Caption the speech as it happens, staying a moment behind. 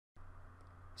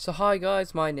So hi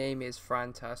guys, my name is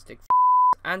Frantastic,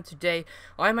 and today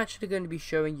I'm actually going to be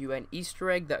showing you an Easter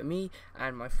egg that me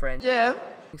and my friend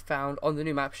found on the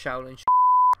new map Shaolin.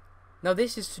 Now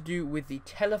this is to do with the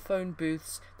telephone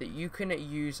booths that you can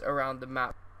use around the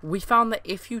map. We found that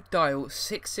if you dial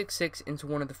 666 into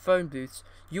one of the phone booths,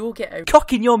 you will get a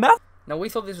cock in your mouth. Now we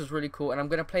thought this was really cool, and I'm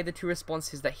going to play the two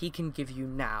responses that he can give you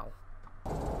now.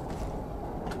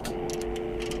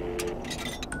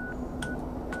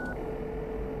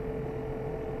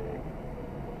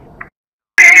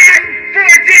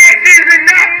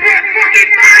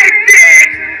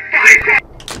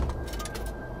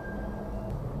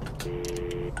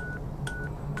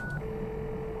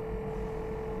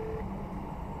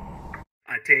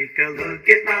 I take a look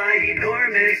at my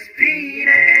enormous penis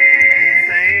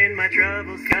and my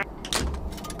troubles come.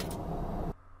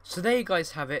 So there you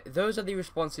guys have it. Those are the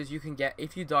responses you can get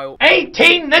if you dial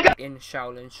 18 nigga in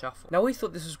Shaolin Shuffle. Now we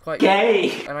thought this was quite gay,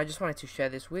 cool, and I just wanted to share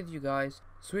this with you guys.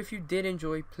 So if you did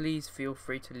enjoy, please feel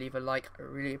free to leave a like. I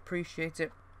really appreciate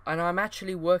it. And I'm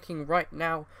actually working right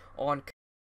now on.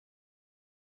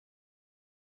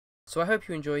 So I hope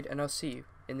you enjoyed, and I'll see you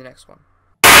in the next one.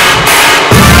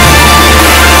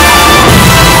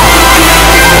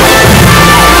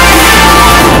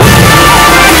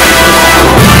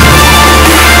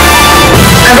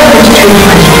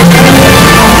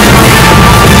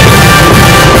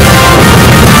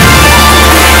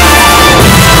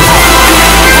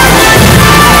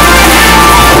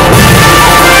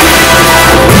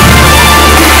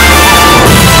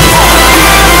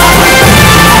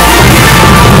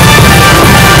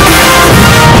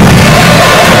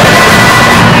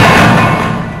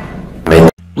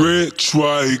 Rich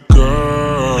white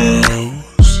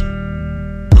girls,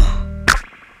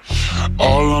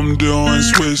 all I'm doing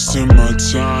is wasting my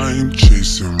time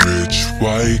chasing rich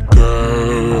white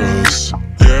girls.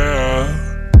 Yeah,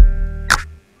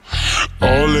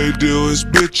 all they do is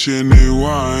bitch and they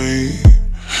whine.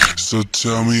 So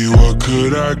tell me, what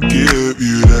could I give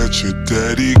you that your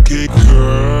daddy can't?